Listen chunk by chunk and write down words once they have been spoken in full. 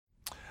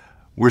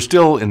We're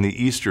still in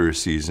the Easter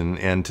season,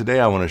 and today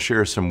I want to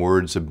share some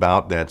words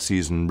about that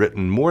season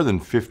written more than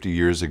 50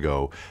 years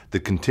ago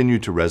that continue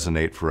to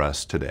resonate for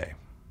us today.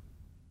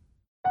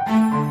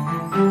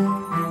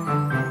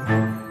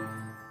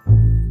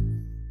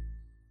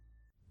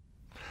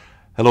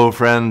 Hello,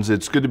 friends.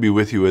 It's good to be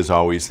with you as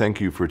always.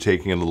 Thank you for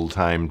taking a little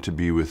time to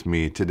be with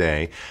me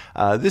today.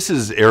 This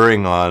is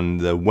airing on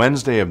the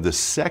Wednesday of the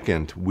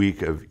second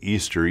week of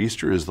Easter.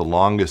 Easter is the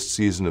longest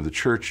season of the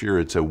church year.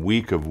 It's a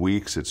week of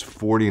weeks. It's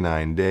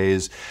 49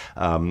 days.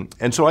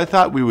 And so I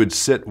thought we would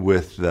sit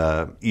with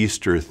the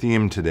Easter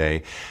theme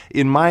today.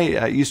 In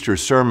my Easter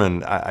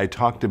sermon, I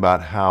talked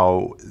about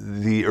how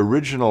the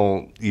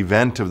original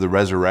event of the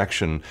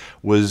resurrection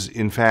was,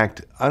 in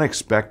fact,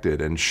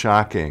 unexpected and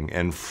shocking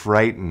and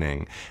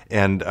frightening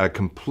and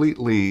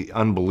completely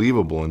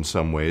unbelievable in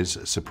some ways,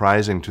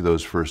 surprising to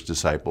those first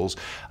disciples.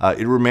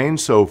 It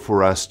remains so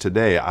for us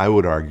today, I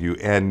would argue,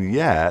 and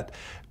yet,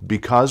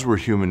 because we're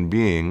human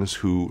beings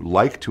who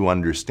like to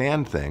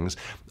understand things,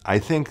 I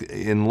think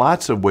in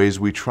lots of ways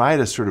we try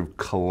to sort of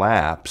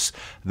collapse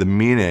the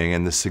meaning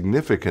and the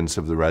significance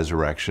of the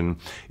resurrection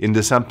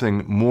into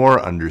something more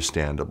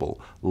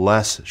understandable,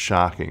 less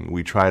shocking.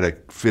 We try to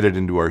fit it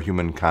into our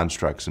human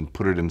constructs and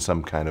put it in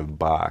some kind of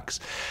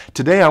box.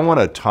 Today I want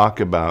to talk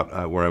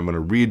about, where I'm going to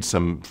read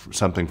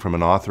something from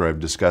an author I've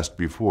discussed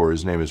before.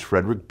 His name is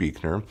Frederick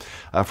Buechner.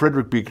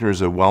 Frederick Buechner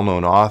is a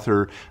well-known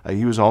author.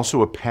 He was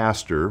also a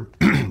pastor.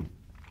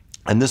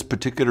 And this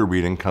particular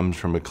reading comes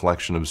from a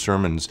collection of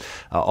sermons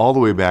all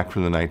the way back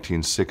from the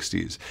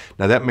 1960s.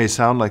 Now, that may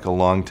sound like a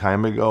long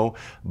time ago,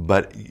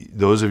 but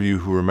those of you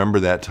who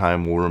remember that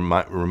time will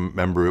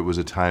remember it was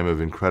a time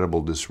of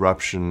incredible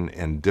disruption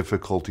and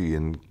difficulty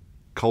in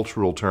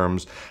cultural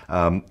terms.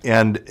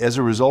 And as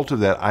a result of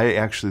that, I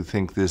actually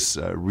think this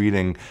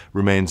reading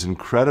remains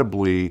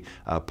incredibly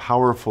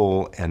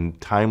powerful and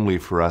timely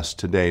for us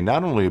today,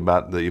 not only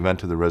about the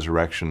event of the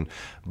resurrection,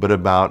 but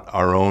about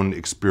our own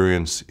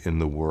experience in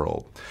the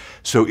world.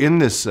 So in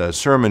this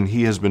sermon,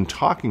 he has been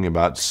talking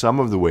about some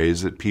of the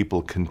ways that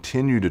people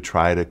continue to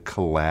try to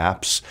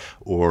collapse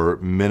or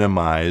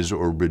minimize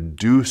or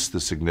reduce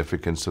the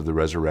significance of the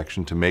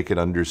resurrection to make it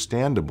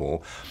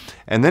understandable.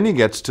 And then he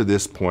gets to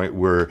this point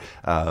where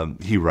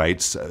he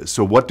writes,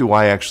 so what do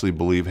I actually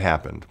believe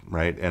happened,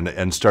 right?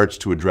 And starts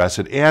to address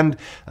it and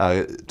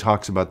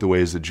talks about the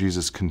ways that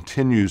Jesus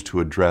continues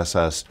to address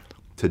us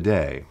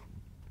today.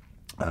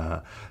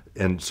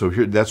 And so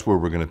here, that's where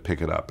we're going to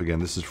pick it up. Again,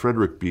 this is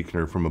Frederick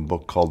Buechner from a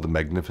book called The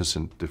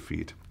Magnificent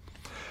Defeat.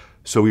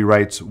 So he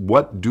writes,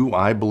 what do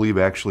I believe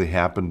actually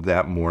happened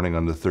that morning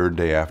on the third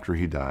day after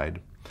he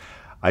died?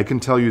 I can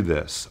tell you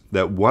this,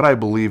 that what I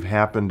believe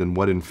happened and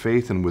what in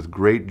faith and with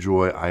great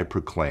joy I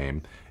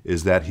proclaim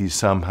is that he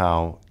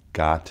somehow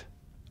got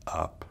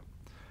up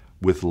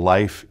with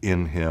life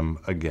in him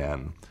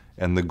again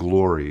and the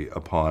glory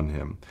upon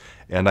him.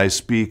 And I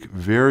speak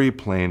very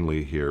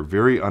plainly here,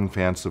 very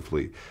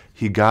unfancifully.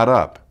 He got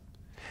up,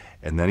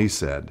 and then he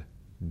said,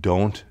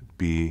 don't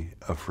be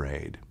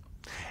afraid.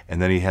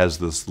 And then he has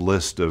this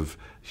list of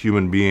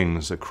human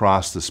beings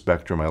across the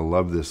spectrum. I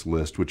love this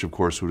list, which of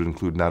course would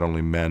include not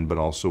only men, but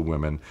also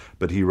women.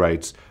 But he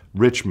writes,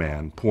 rich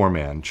man, poor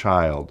man,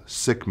 child,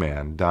 sick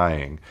man,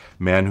 dying,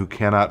 man who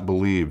cannot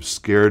believe,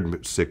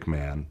 scared sick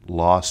man,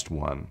 lost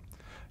one,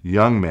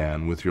 young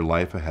man with your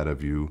life ahead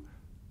of you,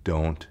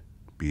 don't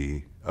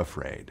be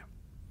afraid.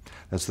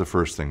 That's the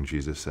first thing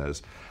Jesus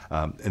says.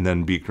 And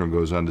then Buechner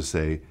goes on to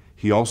say,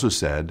 he also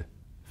said,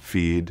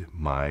 feed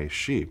my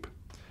sheep,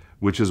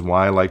 which is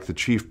why, like the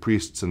chief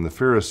priests and the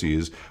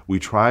Pharisees, we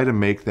try to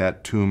make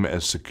that tomb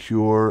as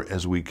secure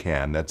as we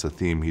can. That's a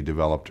theme he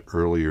developed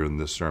earlier in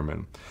this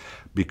sermon.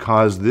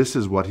 Because this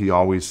is what he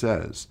always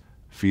says,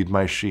 feed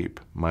my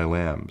sheep, my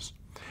lambs.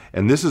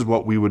 And this is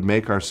what we would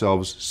make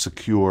ourselves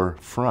secure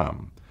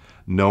from,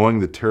 knowing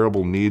the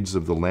terrible needs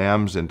of the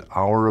lambs and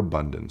our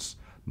abundance,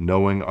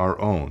 knowing our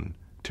own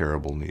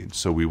terrible needs.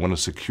 So we want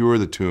to secure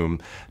the tomb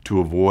to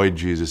avoid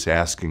Jesus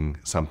asking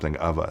something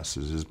of us,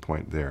 is his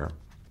point there.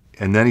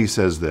 And then he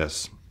says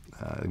this,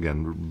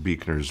 again,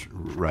 Buechner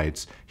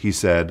writes, he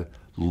said,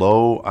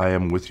 lo, I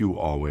am with you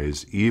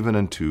always, even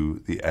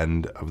unto the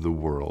end of the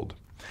world.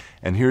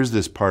 And here's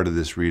this part of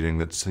this reading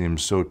that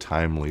seems so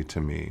timely to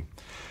me.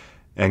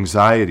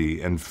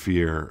 Anxiety and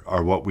fear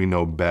are what we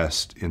know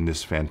best in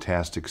this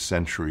fantastic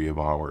century of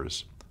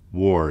ours.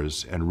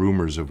 Wars and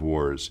rumors of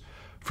wars,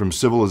 from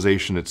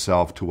civilization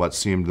itself to what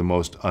seemed the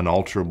most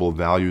unalterable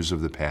values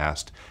of the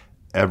past,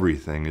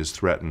 everything is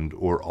threatened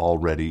or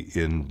already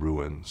in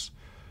ruins.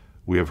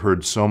 We have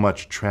heard so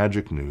much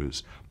tragic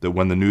news that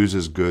when the news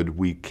is good,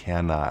 we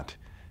cannot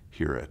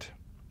hear it.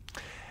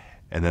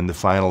 And then the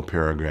final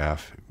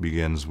paragraph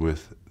begins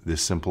with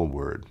this simple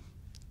word,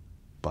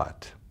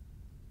 but.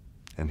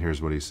 And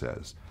here's what he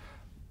says,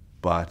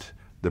 but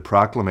the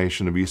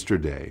proclamation of Easter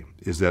Day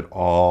is that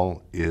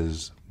all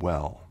is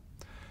well.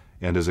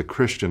 And as a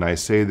Christian, I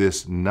say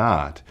this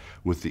not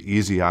with the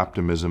easy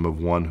optimism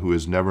of one who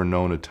has never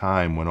known a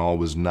time when all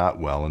was not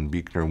well, and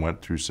Buechner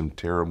went through some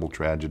terrible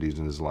tragedies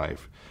in his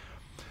life,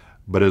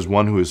 but as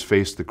one who has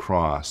faced the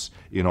cross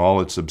in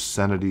all its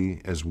obscenity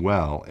as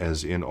well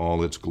as in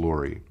all its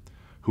glory,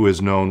 who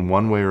has known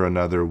one way or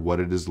another what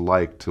it is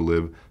like to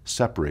live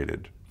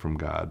separated from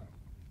God.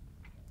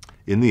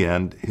 In the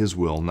end, his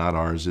will, not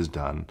ours, is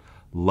done.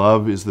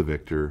 Love is the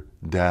victor.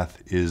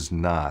 Death is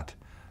not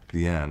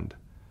the end.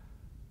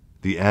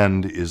 The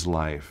end is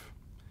life.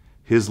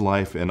 His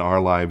life and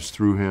our lives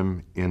through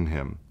him, in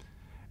him.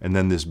 And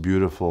then this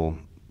beautiful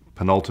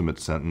penultimate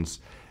sentence,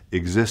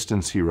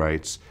 existence, he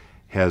writes,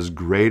 has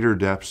greater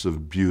depths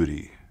of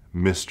beauty,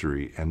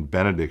 mystery, and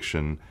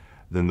benediction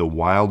than the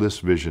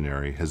wildest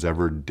visionary has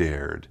ever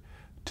dared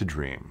to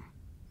dream.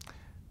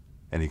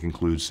 And he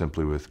concludes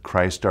simply with,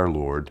 Christ our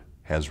Lord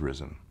has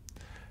risen,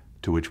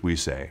 to which we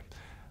say,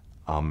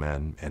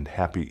 Amen and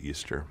Happy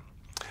Easter.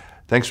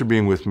 Thanks for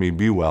being with me.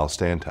 Be well,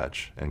 stay in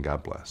touch, and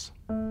God bless.